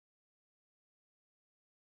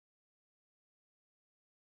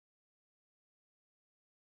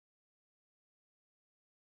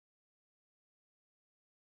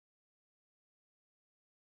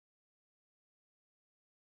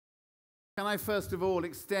Can I first of all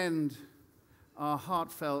extend our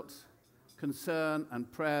heartfelt concern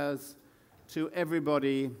and prayers to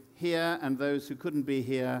everybody here and those who couldn't be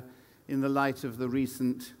here in the light of the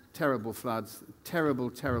recent terrible floods, terrible,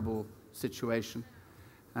 terrible situation.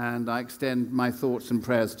 And I extend my thoughts and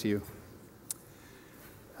prayers to you.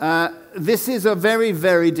 This is a very,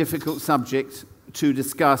 very difficult subject to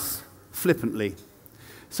discuss flippantly.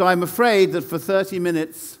 So I'm afraid that for 30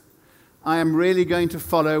 minutes, I am really going to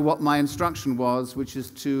follow what my instruction was, which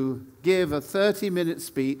is to give a 30-minute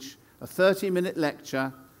speech, a 30-minute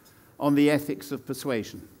lecture on the ethics of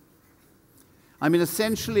persuasion. I mean,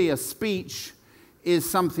 essentially, a speech is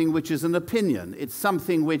something which is an opinion. It's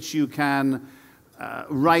something which you can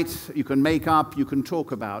write, you can make up, you can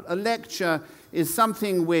talk about. A lecture is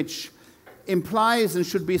something which implies and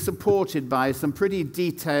should be supported by some pretty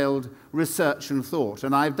detailed research and thought,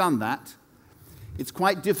 and I've done that. It's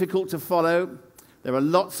quite difficult to follow. There are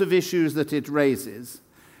lots of issues that it raises.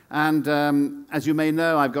 And as you may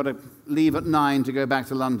know, I've got to leave at 9 to go back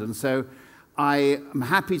to London, so I am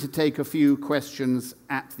happy to take a few questions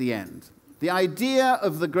at the end. The idea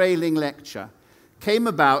of the Grayling lecture came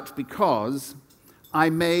about because I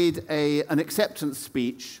made an acceptance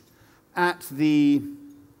speech at the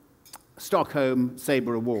Stockholm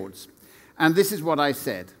SABRE Awards. And this is what I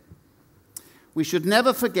said. We should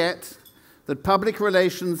never forget that public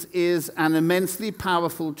relations is an immensely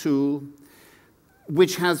powerful tool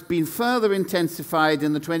which has been further intensified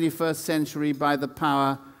in the 21st century by the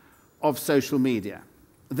power of social media.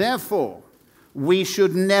 Therefore, we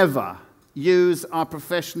should never use our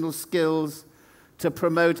professional skills to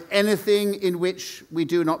promote anything in which we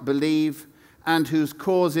do not believe and whose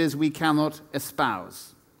causes we cannot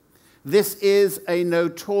espouse. This is a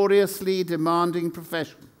notoriously demanding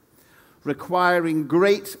profession, requiring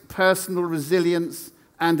great personal resilience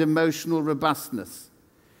and emotional robustness.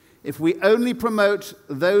 If we only promote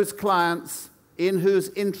those clients in whose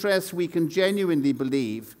interests we can genuinely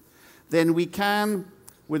believe, then we can,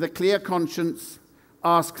 with a clear conscience,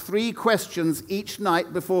 ask 3 questions each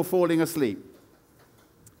night before falling asleep.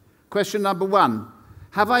 Question number 1,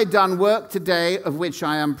 have I done work today of which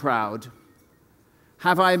I am proud?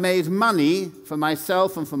 Have I made money for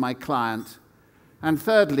myself and for my client? And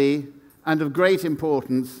thirdly, and of great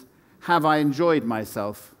importance, have I enjoyed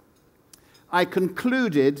myself? I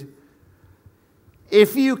concluded,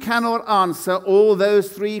 if you cannot answer all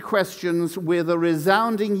those 3 questions with a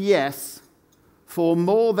resounding yes for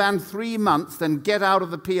more than 3 months, then get out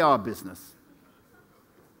of the PR business.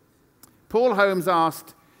 Paul Holmes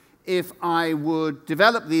asked if I would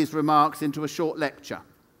develop these remarks into a short lecture.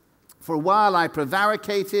 For a while I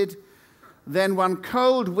prevaricated, then one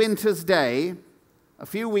cold winter's day, a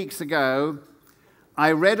few weeks ago,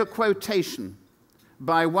 I read a quotation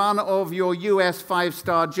by one of your US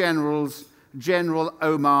 5-star generals, General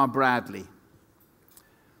Omar Bradley.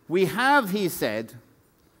 We have, he said,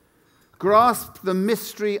 grasped the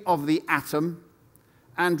mystery of the atom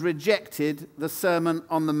and rejected the Sermon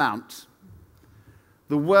on the Mount.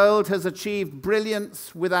 The world has achieved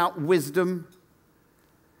brilliance without wisdom,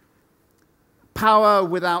 power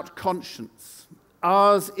without conscience.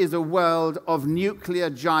 Ours is a world of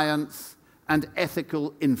nuclear giants and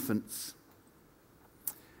ethical infants.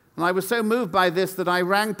 And I was so moved by this that I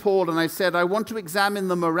rang Paul and I said, I want to examine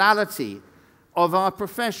the morality of our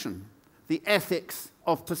profession, the ethics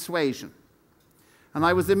of persuasion. And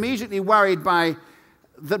I was immediately worried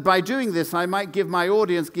that by doing this, I might give my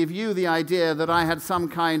audience, give you the idea that I had some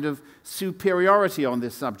kind of superiority on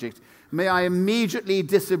this subject. May I immediately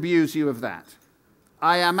disabuse you of that.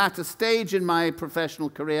 I am at a stage in my professional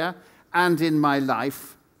career and in my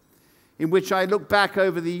life in which I look back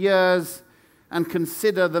over the years and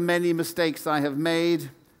consider the many mistakes I have made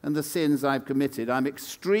and the sins I've committed. I'm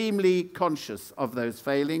extremely conscious of those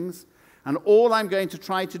failings, and all I'm going to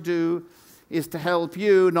try to do is to help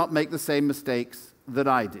you not make the same mistakes that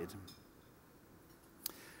I did.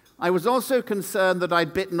 I was also concerned that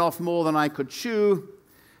I'd bitten off more than I could chew,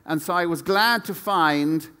 and so I was glad to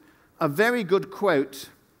find a very good quote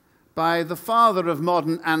by the father of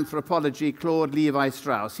modern anthropology, Claude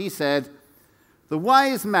Lévi-Strauss. He said, "The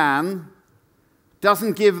wise man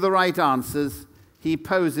doesn't give the right answers, he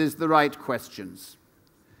poses the right questions."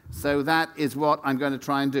 So that is what I'm going to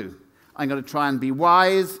try and do. I'm going to try and be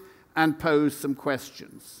wise and pose some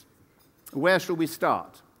questions. Where shall we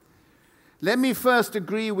start? Let me first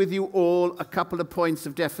agree with you all a couple of points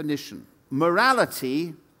of definition.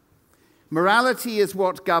 Morality is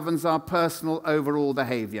what governs our personal overall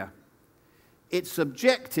behavior. Its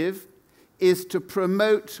objective is to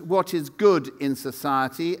promote what is good in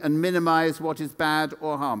society and minimize what is bad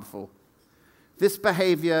or harmful. This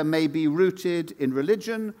behavior may be rooted in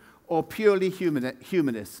religion or purely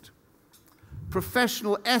humanist.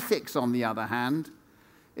 Professional ethics, on the other hand,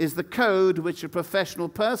 is the code which a professional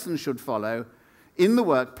person should follow in the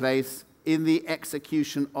workplace in the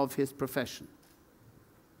execution of his profession.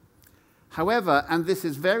 However, and this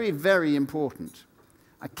is very, very important,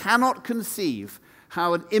 I cannot conceive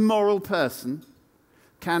how an immoral person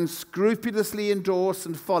can scrupulously endorse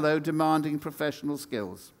and follow demanding professional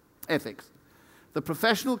ethics. The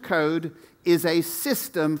professional code is a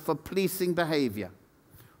system for policing behavior.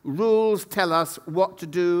 Rules tell us what to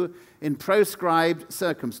do in proscribed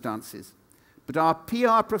circumstances. But our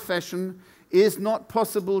PR profession is not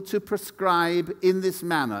possible to prescribe in this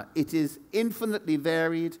manner. It is infinitely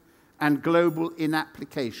varied and global in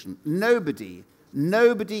application. Nobody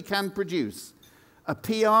can produce a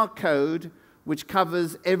PR code which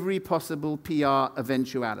covers every possible PR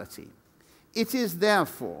eventuality. It is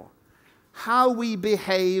therefore how we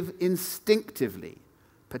behave instinctively,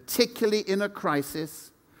 particularly in a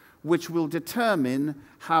crisis, which will determine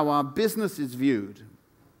how our business is viewed.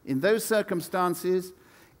 In those circumstances,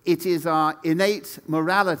 it is our innate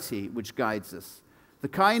morality which guides us, the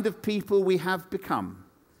kind of people we have become,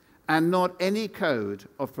 and not any code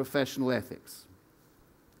of professional ethics.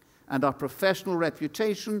 And our professional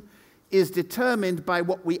reputation is determined by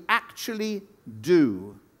what we actually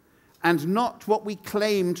do, and not what we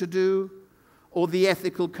claim to do, or the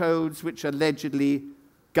ethical codes which allegedly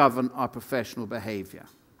govern our professional behavior.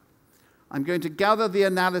 I'm going to gather the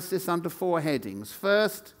analysis under 4 headings.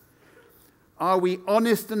 First, are we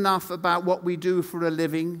honest enough about what we do for a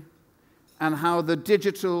living and how the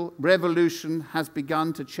digital revolution has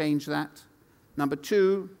begun to change that? Number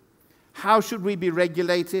 2, how should we be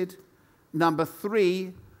regulated? Number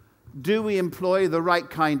 3, do we employ the right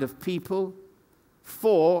kind of people?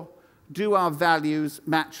 4, do our values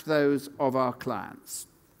match those of our clients?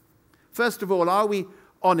 First of all, are we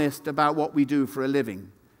honest about what we do for a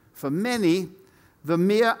living? For many, the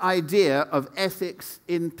mere idea of ethics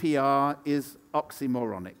in PR is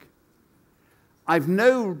oxymoronic. I've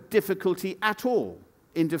no difficulty at all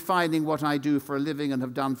in defining what I do for a living and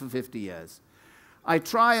have done for 50 years. I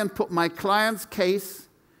try and put my client's case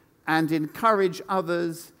and encourage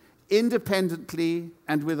others independently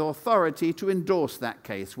and with authority to endorse that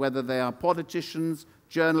case, whether they are politicians,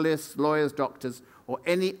 journalists, lawyers, doctors, or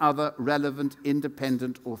any other relevant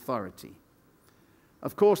independent authority.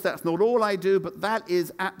 Of course, that's not all I do, but that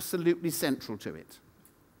is absolutely central to it.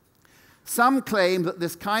 Some claim that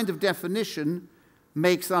this kind of definition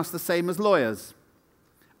makes us the same as lawyers,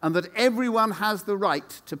 and that everyone has the right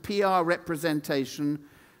to PR representation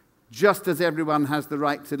just as everyone has the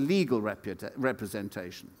right to legal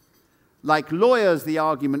representation. Like lawyers, the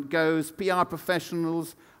argument goes, PR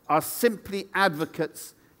professionals are simply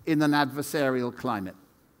advocates in an adversarial climate.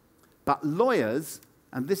 But lawyers,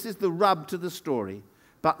 and this is the rub to the story,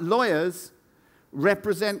 but lawyers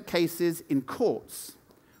represent cases in courts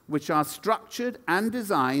which are structured and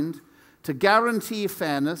designed to guarantee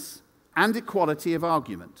fairness and equality of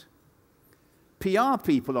argument. PR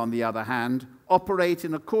people, on the other hand, operate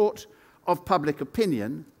in a court of public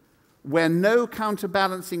opinion where no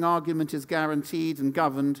counterbalancing argument is guaranteed and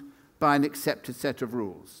governed by an accepted set of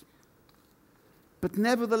rules. But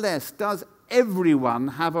nevertheless, does everyone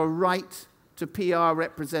have a right to PR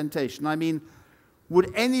representation? I mean,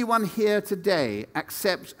 would anyone here today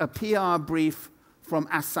accept a PR brief from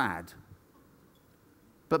Assad?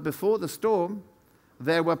 But before the storm,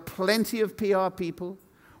 there were plenty of PR people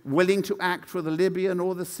willing to act for the Libyan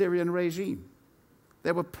or the Syrian regime.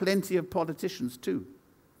 There were plenty of politicians too.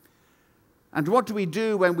 And what do we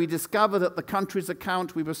do when we discover that the country's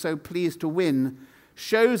account we were so pleased to win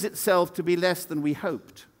shows itself to be less than we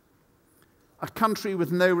hoped? A country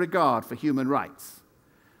with no regard for human rights.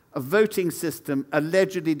 A voting system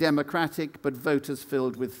allegedly democratic, but voters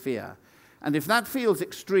filled with fear. And if that feels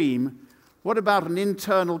extreme, what about an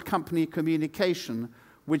internal company communication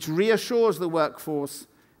which reassures the workforce,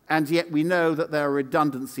 and yet we know that there are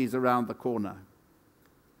redundancies around the corner?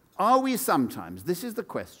 Are we sometimes, this is the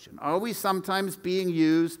question, are we sometimes being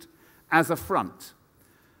used as a front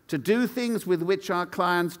to do things with which our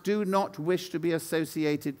clients do not wish to be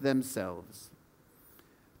associated themselves?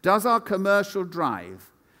 Does our commercial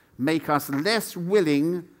drive make us less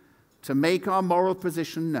willing to make our moral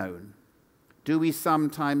position known? Do we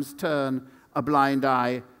sometimes turn a blind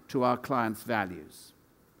eye to our clients' values?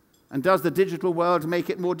 And does the digital world make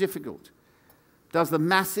it more difficult? Does the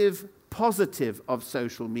massive positive of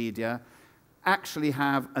social media actually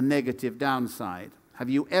have a negative downside? Have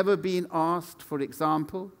you ever been asked, for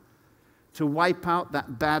example, to wipe out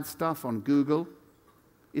that bad stuff on Google?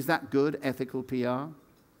 Is that good ethical PR?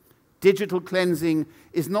 Digital cleansing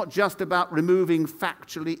is not just about removing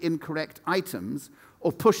factually incorrect items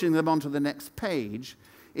or pushing them onto the next page.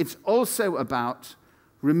 It's also about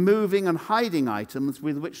removing and hiding items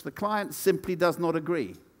with which the client simply does not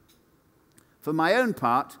agree. For my own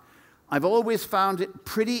part, I've always found it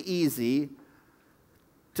pretty easy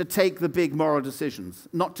to take the big moral decisions,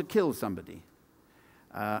 not to kill somebody.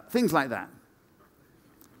 Things like that.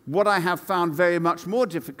 What I have found very much more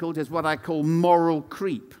difficult is what I call moral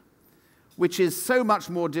creep, which is so much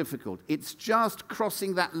more difficult. It's just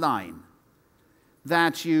crossing that line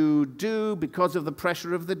that you do because of the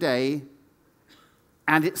pressure of the day,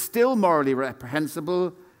 and it's still morally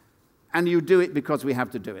reprehensible, and you do it because we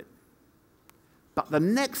have to do it. But the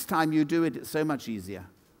next time you do it, it's so much easier.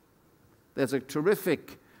 There's a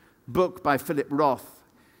terrific book by Philip Roth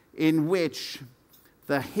in which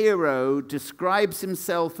the hero describes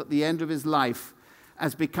himself at the end of his life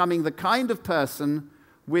as becoming the kind of person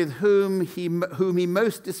with whom he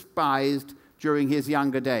most despised during his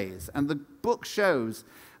younger days. And the book shows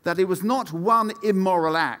that it was not one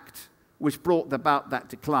immoral act which brought about that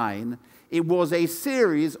decline. It was a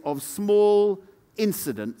series of small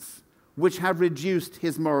incidents which have reduced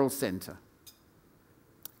his moral center.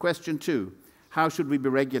 Question 2, how should we be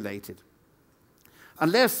regulated?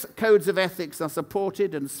 Unless codes of ethics are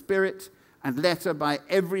supported in spirit and letter by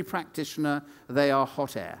every practitioner, they are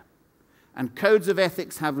hot air. And codes of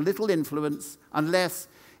ethics have little influence unless,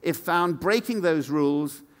 if found breaking those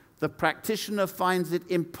rules, the practitioner finds it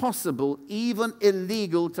impossible, even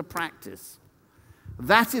illegal, to practice.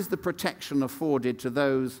 That is the protection afforded to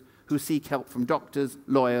those who seek help from doctors,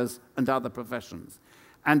 lawyers, and other professions.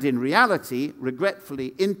 And in reality,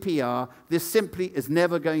 regretfully, in PR, this simply is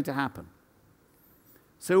never going to happen.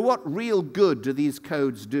 So what real good do these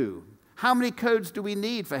codes do? How many codes do we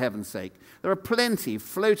need, for heaven's sake? There are plenty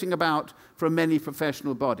floating about from many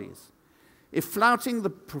professional bodies. If flouting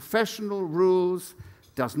the professional rules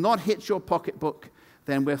does not hit your pocketbook,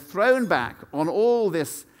 then we're thrown back on all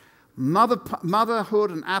this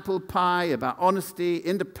motherhood and apple pie about honesty,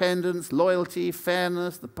 independence, loyalty,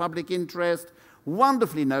 fairness, the public interest,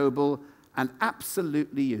 wonderfully noble and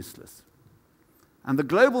absolutely useless. And the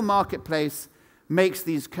global marketplace makes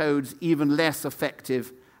these codes even less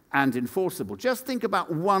effective and enforceable. Just think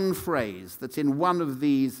about one phrase that's in one of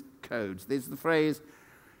these codes. There's the phrase,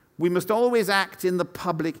 we must always act in the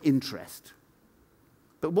public interest.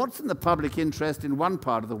 But what's in the public interest in one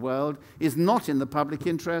part of the world is not in the public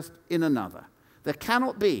interest in another. There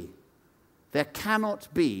cannot be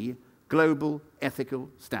global ethical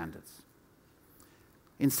standards.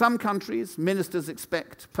 In some countries, ministers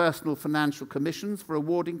expect personal financial commissions for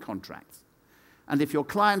awarding contracts. And if your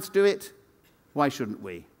clients do it, why shouldn't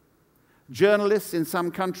we? Journalists in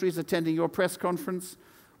some countries attending your press conference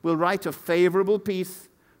will write a favorable piece,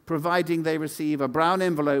 providing they receive a brown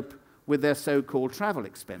envelope with their so-called travel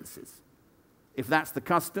expenses. If that's the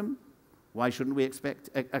custom, why shouldn't we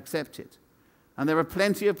accept it? And there are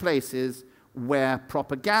plenty of places where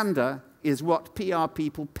propaganda is what PR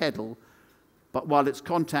people peddle, but while its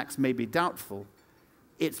contacts may be doubtful,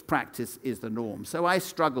 its practice is the norm. So I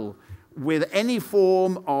struggle with any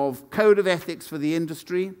form of code of ethics for the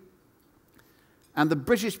industry, and the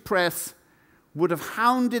British press would have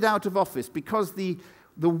hounded out of office because the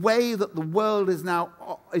way that the world is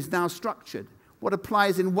now structured, what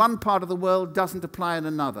applies in one part of the world doesn't apply in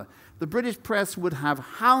another. The British press would have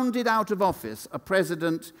hounded out of office a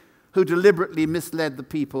president who deliberately misled the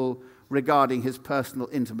people regarding his personal,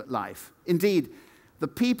 intimate life. Indeed, the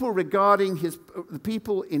people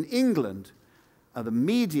in England, the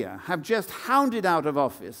media, have just hounded out of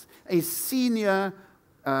office a senior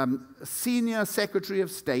Secretary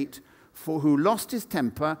of State who lost his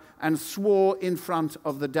temper and swore in front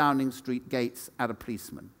of the Downing Street gates at a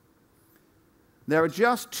policeman. There are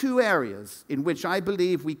just two areas in which I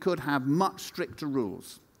believe we could have much stricter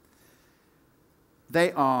rules.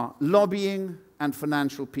 They are lobbying and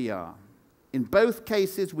financial PR. In both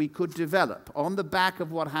cases, we could develop, on the back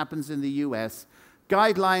of what happens in the US,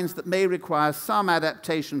 guidelines that may require some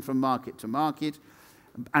adaptation from market to market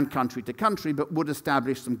and country to country, but would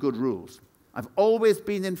establish some good rules. I've always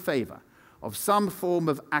been in favor of some form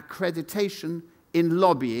of accreditation in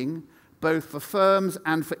lobbying, both for firms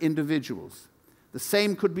and for individuals. The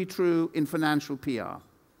same could be true in financial PR.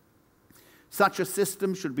 Such a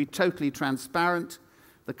system should be totally transparent.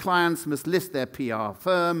 The clients must list their PR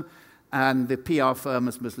firm, and the PR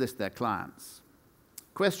firms must list their clients.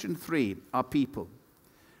 Question 3, our people.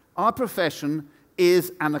 Our profession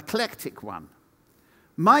is an eclectic one.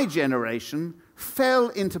 My generation fell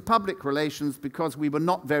into public relations because we were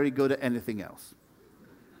not very good at anything else.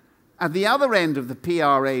 At the other end of the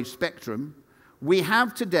PR age spectrum, we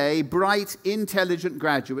have today bright, intelligent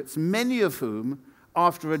graduates, many of whom,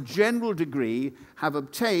 after a general degree, have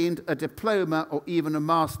obtained a diploma or even a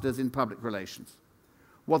master's in public relations.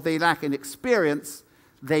 What they lack in experience,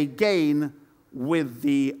 they gain with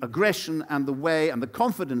the aggression and the way and the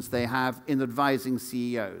confidence they have in advising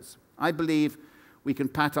CEOs. I believe we can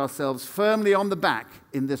pat ourselves firmly on the back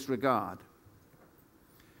in this regard.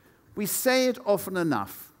 We say it often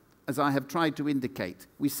enough, as I have tried to indicate.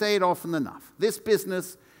 We say it often enough. This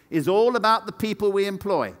business is all about the people we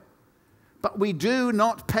employ, but we do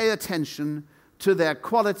not pay attention to their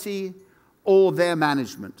quality or their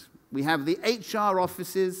management. We have the HR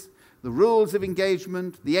offices, the rules of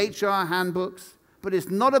engagement, the HR handbooks, but it's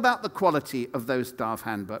not about the quality of those staff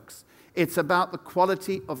handbooks. It's about the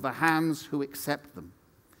quality of the hands who accept them.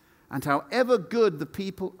 And however good the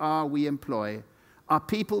people are we employ, our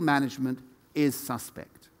people management is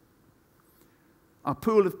suspect. Our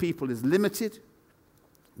pool of people is limited.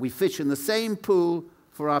 We fish in the same pool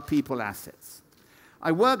for our people assets.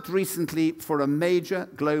 I worked recently for a major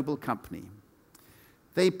global company.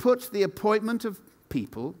 They put the appointment of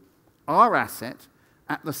people, our asset,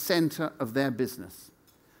 at the center of their business.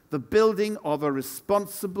 The building of a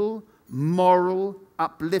responsible, moral,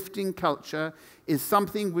 uplifting culture is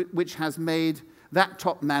something which has made that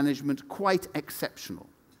top management quite exceptional.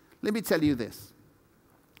 Let me tell you this.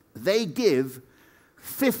 They give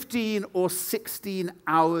 15 or 16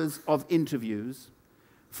 hours of interviews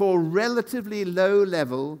for relatively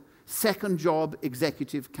low-level second job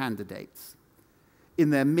executive candidates in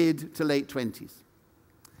their mid to late 20s.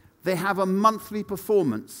 They have a monthly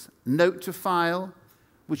performance note to file,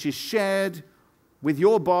 which is shared with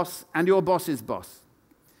your boss and your boss's boss.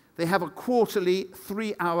 They have a quarterly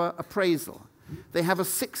 3-hour appraisal. They have a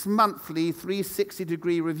 6-monthly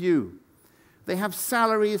 360-degree review. They have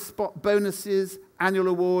salaries, spot bonuses, annual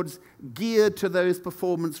awards geared to those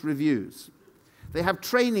performance reviews. They have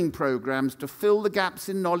training programs to fill the gaps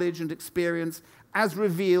in knowledge and experience as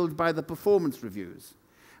revealed by the performance reviews.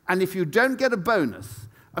 And if you don't get a bonus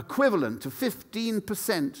equivalent to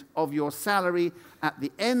 15% of your salary at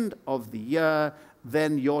the end of the year,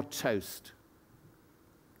 then you're toast.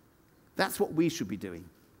 That's what we should be doing,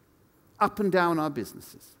 up and down our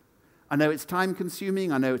businesses. I know it's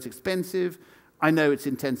time-consuming, I know it's expensive, I know it's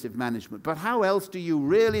intensive management, but how else do you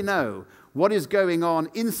really know what is going on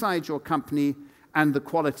inside your company and the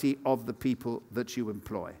quality of the people that you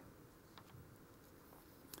employ?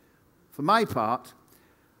 For my part,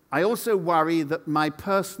 I also worry that my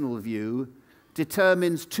personal view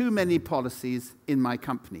determines too many policies in my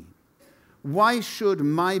company. Why should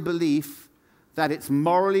my belief that it's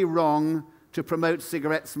morally wrong to promote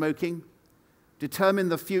cigarette smoking determine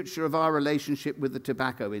the future of our relationship with the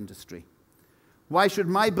tobacco industry? Why should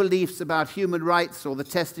my beliefs about human rights or the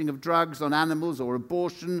testing of drugs on animals or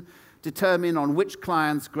abortion determine on which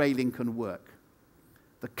clients Grayling can work?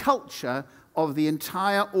 The culture of the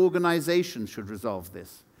entire organization should resolve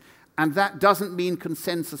this. And that doesn't mean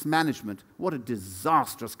consensus management. What a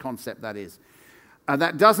disastrous concept that is.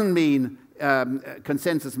 That doesn't mean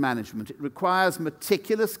consensus management. It requires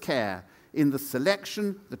meticulous care in the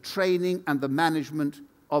selection, the training, and the management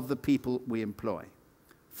of the people we employ.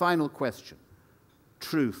 Final question.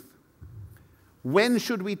 Truth. When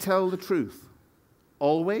should we tell the truth?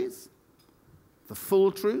 Always? The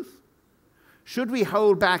full truth? Should we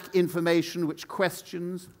hold back information which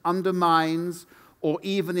questions, undermines, or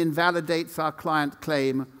even invalidates our client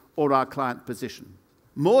claim or our client position?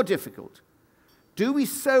 More difficult, do we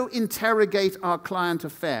so interrogate our client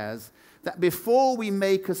affairs that before we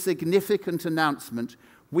make a significant announcement,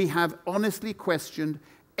 we have honestly questioned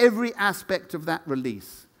every aspect of that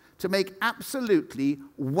release to make absolutely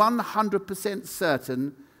 100%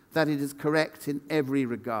 certain that it is correct in every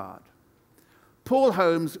regard? Paul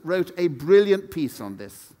Holmes wrote a brilliant piece on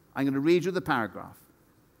this. I'm going to read you the paragraph.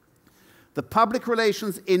 The public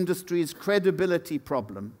relations industry's credibility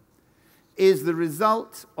problem is the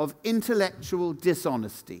result of intellectual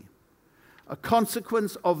dishonesty, a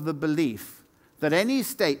consequence of the belief that any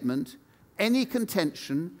statement, any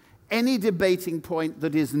contention, any debating point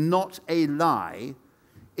that is not a lie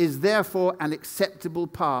is therefore an acceptable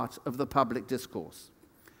part of the public discourse.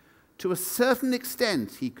 To a certain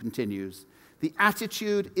extent, he continues, the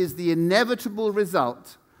attitude is the inevitable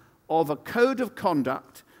result of a code of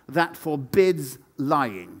conduct that forbids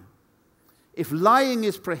lying. If lying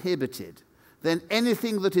is prohibited, then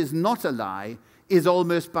anything that is not a lie is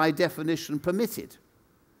almost by definition permitted.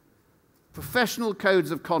 Professional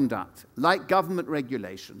codes of conduct, like government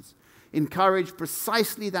regulations, encourage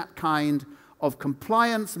precisely that kind of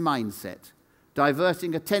compliance mindset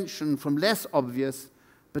diverting attention from less obvious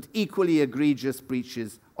but equally egregious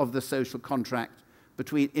breaches of the social contract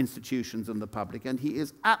between institutions and the public. And he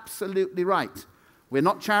is absolutely right. We're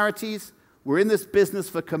not charities. We're in this business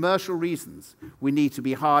for commercial reasons. We need to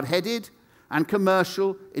be hard-headed and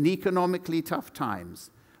commercial in economically tough times.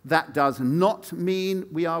 That does not mean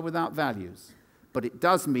we are without values, but it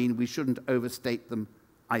does mean we shouldn't overstate them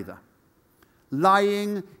either.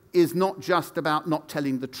 Lying is not just about not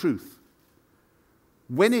telling the truth.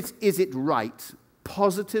 When is it right,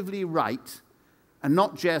 positively right, and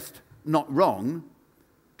not just not wrong,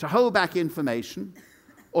 to hold back information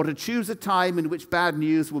or to choose a time in which bad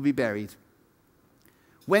news will be buried?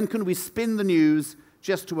 When can we spin the news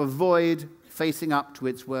just to avoid facing up to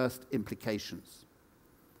its worst implications?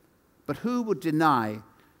 But who would deny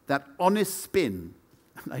that honest spin,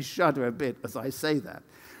 and I shudder a bit as I say that,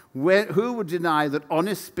 who would deny that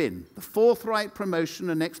honest spin, the forthright promotion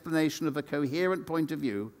and explanation of a coherent point of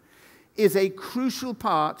view, is a crucial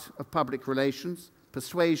part of public relations,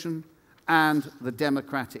 persuasion, and the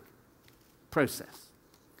democratic process?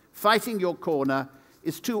 Fighting your corner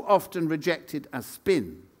is too often rejected as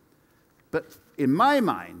spin. But in my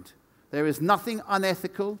mind, there is nothing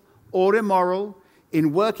unethical or immoral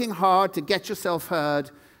in working hard to get yourself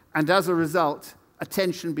heard, and as a result,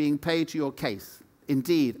 attention being paid to your case.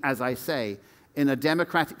 Indeed, as I say, in a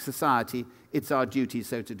democratic society, it's our duty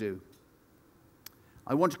so to do.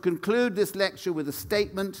 I want to conclude this lecture with a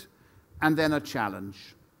statement and then a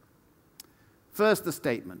challenge. First, the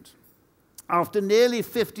statement. After nearly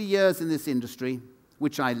 50 years in this industry,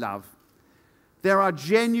 which I love, there are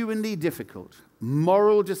genuinely difficult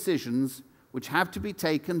moral decisions which have to be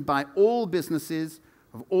taken by all businesses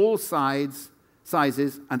of all sizes,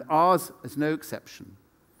 and ours is no exception.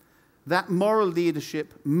 That moral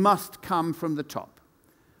leadership must come from the top.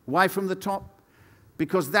 Why from the top?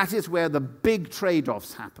 Because that is where the big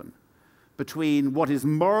trade-offs happen between what is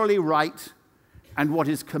morally right and what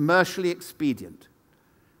is commercially expedient.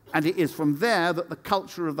 And it is from there that the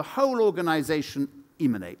culture of the whole organization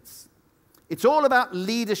emanates. It's all about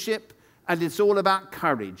leadership, and it's all about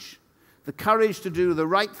courage. The courage to do the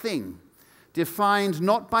right thing, defined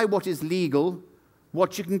not by what is legal,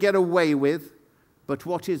 what you can get away with, but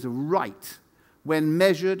what is right when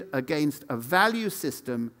measured against a value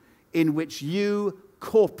system in which you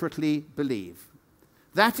corporately believe.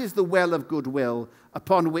 That is the well of goodwill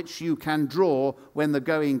upon which you can draw when the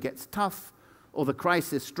going gets tough or the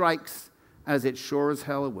crisis strikes, as it sure as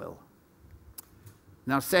hell will.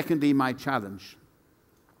 Now, secondly, my challenge.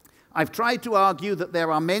 I've tried to argue that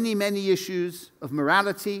there are many, many issues of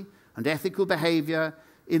morality and ethical behavior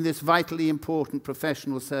in this vitally important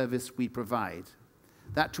professional service we provide.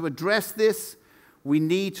 That to address this, we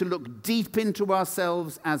need to look deep into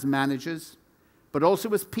ourselves as managers, but also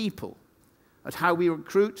as people, at how we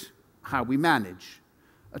recruit, how we manage,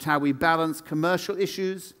 at how we balance commercial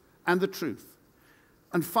issues and the truth,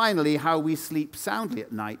 and finally, how we sleep soundly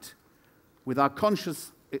at night with our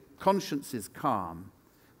consciences calm,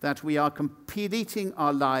 that we are completing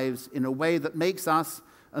our lives in a way that makes us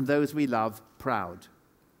and those we love proud.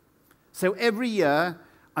 So every year,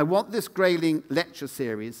 I want this Grayling lecture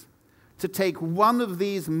series to take one of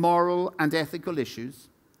these moral and ethical issues,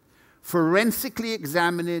 forensically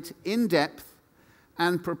examine it in depth,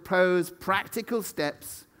 and propose practical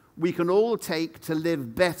steps we can all take to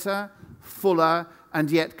live better, fuller, and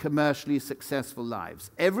yet commercially successful lives.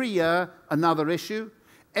 Every year, another issue.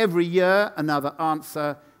 Every year, another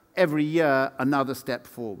answer. Every year, another step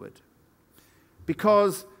forward.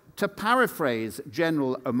 Because, to paraphrase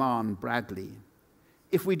General Oman Bradley,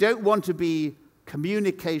 if we don't want to be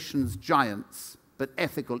communications giants, but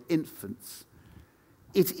ethical infants,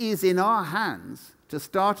 it is in our hands to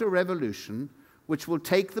start a revolution which will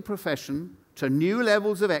take the profession to new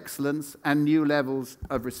levels of excellence and new levels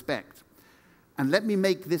of respect. And let me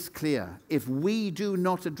make this clear. If we do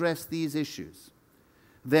not address these issues,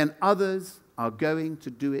 then others are going to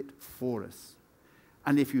do it for us.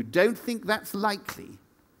 And if you don't think that's likely,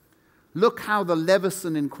 look how the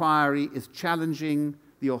Leveson inquiry is challenging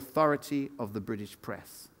the authority of the British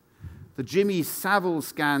press. The Jimmy Savile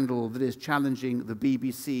scandal that is challenging the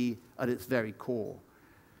BBC at its very core.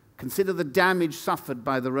 Consider the damage suffered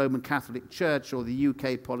by the Roman Catholic Church or the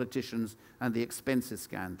UK politicians and the expenses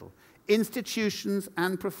scandal. Institutions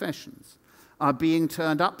and professions are being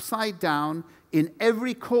turned upside down in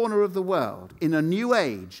every corner of the world in a new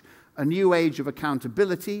age of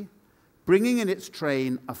accountability, bringing in its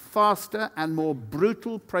train a faster and more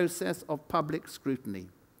brutal process of public scrutiny.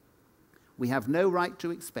 We have no right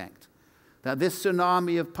to expect that this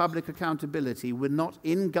tsunami of public accountability will not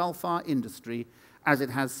engulf our industry as it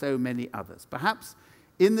has so many others. Perhaps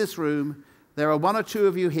in this room, there are one or two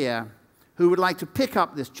of you here who would like to pick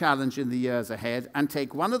up this challenge in the years ahead and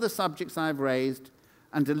take one of the subjects I've raised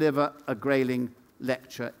and deliver a Grayling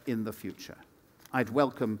lecture in the future. I'd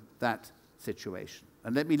welcome that situation.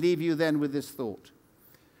 And let me leave you then with this thought.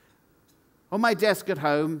 On my desk at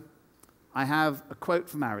home, I have a quote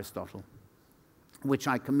from Aristotle, which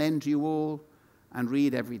I commend to you all and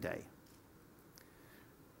read every day.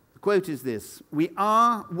 The quote is this: "We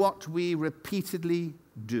are what we repeatedly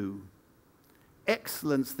do.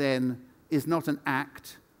 Excellence, then, is not an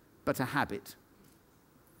act, but a habit."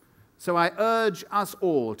 So I urge us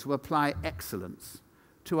all to apply excellence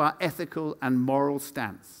to our ethical and moral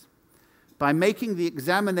stance. By making the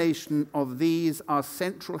examination of these our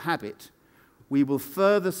central habit, we will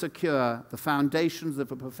further secure the foundations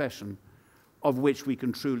of a profession of which we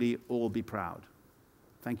can truly all be proud.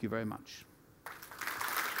 Thank you very much.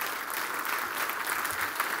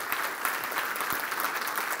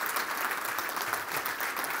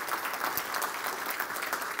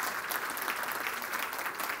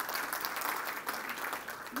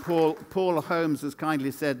 Paul Holmes has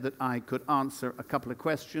kindly said that I could answer a couple of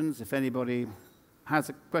questions. If anybody has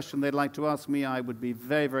a question they'd like to ask me, I would be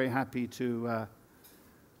very, very happy to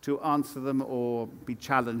answer them or be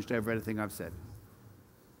challenged over anything I've said.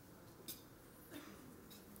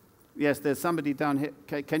 Yes, there's somebody down here.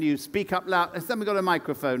 Can you speak up loud? Has somebody got a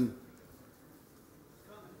microphone?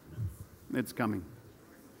 It's coming.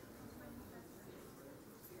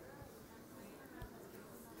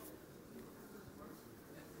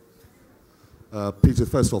 Peter,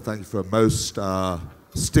 first of all, thank you for a most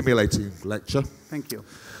stimulating lecture. Thank you.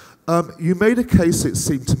 You made a case, it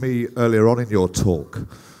seemed to me, earlier on in your talk,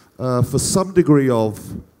 for some degree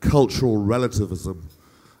of cultural relativism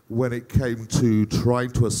when it came to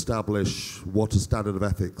trying to establish what a standard of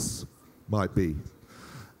ethics might be.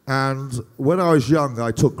 And when I was young,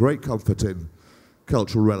 I took great comfort in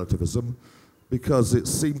cultural relativism because it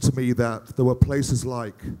seemed to me that there were places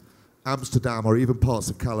like Amsterdam or even parts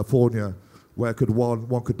of California where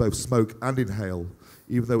one could both smoke and inhale,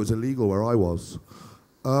 even though it was illegal where I was.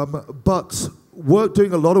 But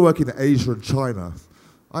doing a lot of work in Asia and China,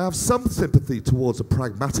 I have some sympathy towards a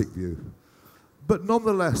pragmatic view. But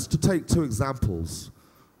nonetheless, to take two examples,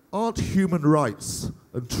 aren't human rights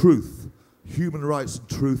and truth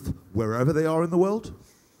wherever they are in the world?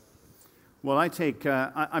 Well, I think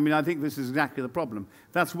this is exactly the problem.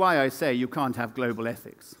 That's why I say you can't have global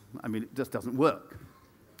ethics. I mean, it just doesn't work.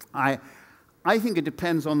 I think it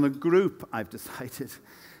depends on the group, I've decided.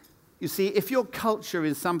 You see, if your culture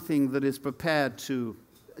is something that is prepared to,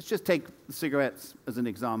 let's just take cigarettes as an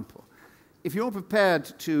example. If you're prepared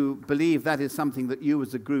to believe that is something that you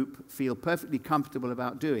as a group feel perfectly comfortable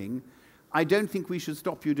about doing, I don't think we should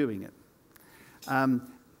stop you doing it.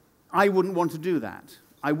 I wouldn't want to do that.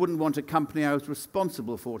 I wouldn't want a company I was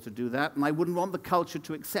responsible for to do that, and I wouldn't want the culture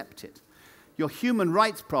to accept it. Your human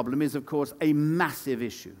rights problem is, of course, a massive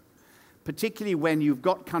issue, particularly when you've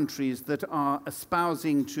got countries that are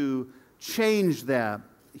espousing to change their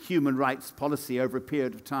human rights policy over a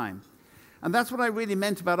period of time. And that's what I really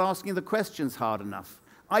meant about asking the questions hard enough.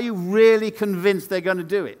 Are you really convinced they're going to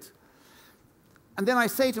do it? And then I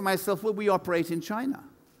say to myself, well, we operate in China.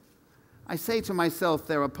 I say to myself,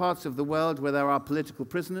 there are parts of the world where there are political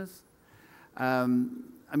prisoners.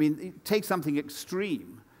 Take something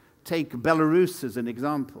extreme. Take Belarus as an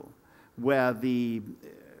example, where the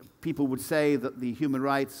people would say that the human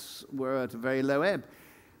rights were at a very low ebb.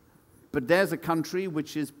 But there's a country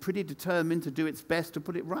which is pretty determined to do its best to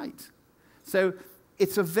put it right. So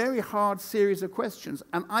it's a very hard series of questions,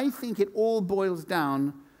 and I think it all boils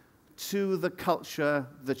down to the culture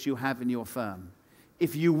that you have in your firm.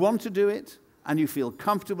 If you want to do it, and you feel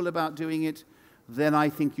comfortable about doing it, then I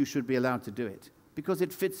think you should be allowed to do it, because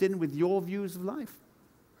it fits in with your views of life.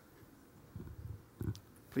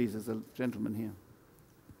 Please, there's a gentleman here.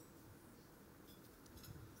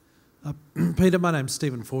 Peter, my name's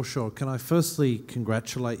Stephen Forshaw. Can I firstly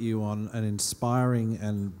congratulate you on an inspiring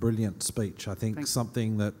and brilliant speech? I think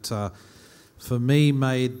something that, for me,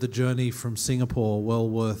 made the journey from Singapore well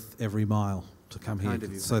worth every mile to come here.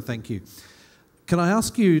 So thank you. Can I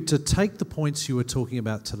ask you to take the points you were talking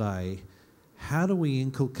about today, how do we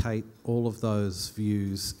inculcate all of those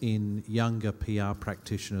views in younger PR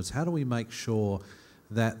practitioners? How do we make sure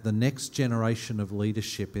that the next generation of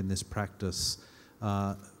leadership in this practice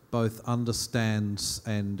both understands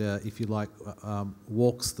and, if you like,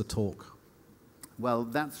 walks the talk? Well,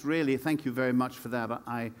 that's really, thank you very much for that.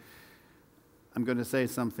 I'm going to say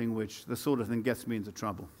something which the sort of thing gets me into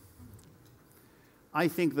trouble. I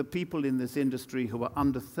think the people in this industry who are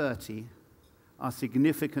under 30 are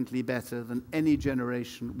significantly better than any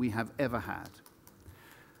generation we have ever had.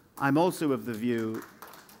 I'm also of the view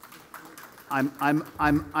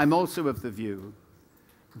I'm also of the view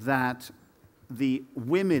that the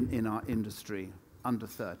women in our industry under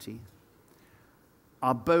 30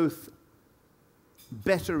 are both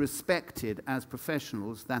better respected as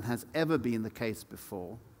professionals than has ever been the case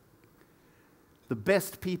before. The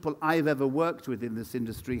best people I've ever worked with in this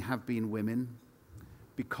industry have been women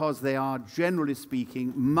because they are, generally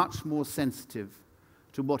speaking, much more sensitive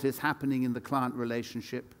to what is happening in the client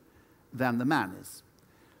relationship than the man is.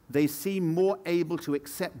 They seem more able to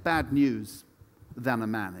accept bad news than a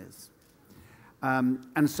man is.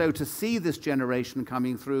 And so to see this generation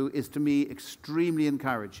coming through is, to me, extremely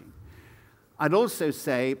encouraging. I'd also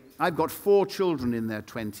say I've got 4 children in their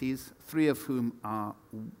 20s, 3 of whom are,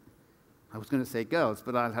 I was going to say girls,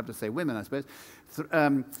 but I'll have to say women, I suppose.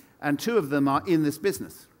 And 2 of them are in this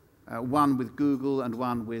business, one with Google and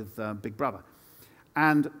one with Big Brother.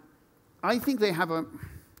 And I think they have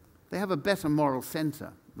a better moral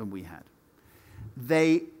center than we had.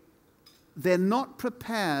 They're not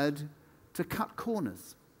prepared to cut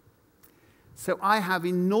corners. So I have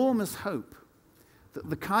enormous hope that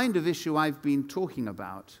the kind of issue I've been talking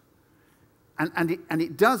about, and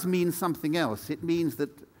it does mean something else. It means that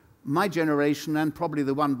my generation, and probably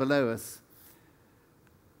the one below us,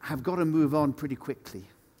 have got to move on pretty quickly,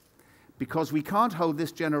 because we can't hold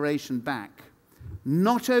this generation back,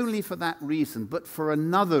 not only for that reason, but for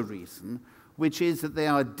another reason, which is that they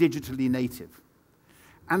are digitally native.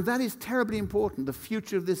 And that is terribly important. The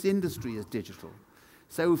future of this industry is digital.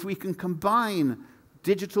 So if we can combine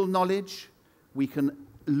digital knowledge, we can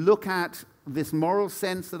look at this moral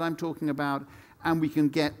sense that I'm talking about, and we can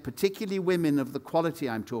get particularly women of the quality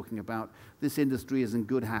I'm talking about, this industry is in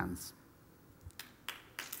good hands.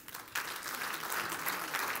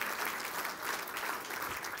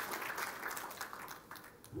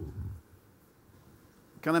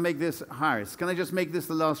 Can I make this, Harris, can I just make this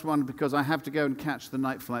the last one, because I have to go and catch the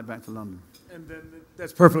night flight back to London? And then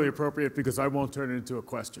that's perfectly appropriate, because I won't turn it into a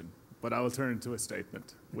question, but I will turn it into a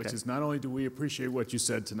statement, which is not only do we appreciate what you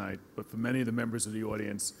said tonight, but for many of the members of the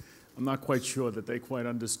audience, I'm not quite sure that they quite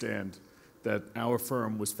understand that our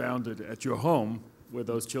firm was founded at your home where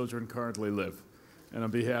those children currently live. And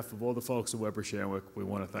on behalf of all the folks at Weber Shandwick, we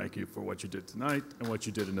want to thank you for what you did tonight and what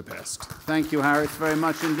you did in the past. Thank you, Harris, very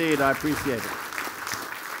much indeed. I appreciate it.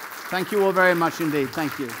 Thank you all very much indeed.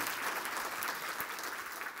 Thank you.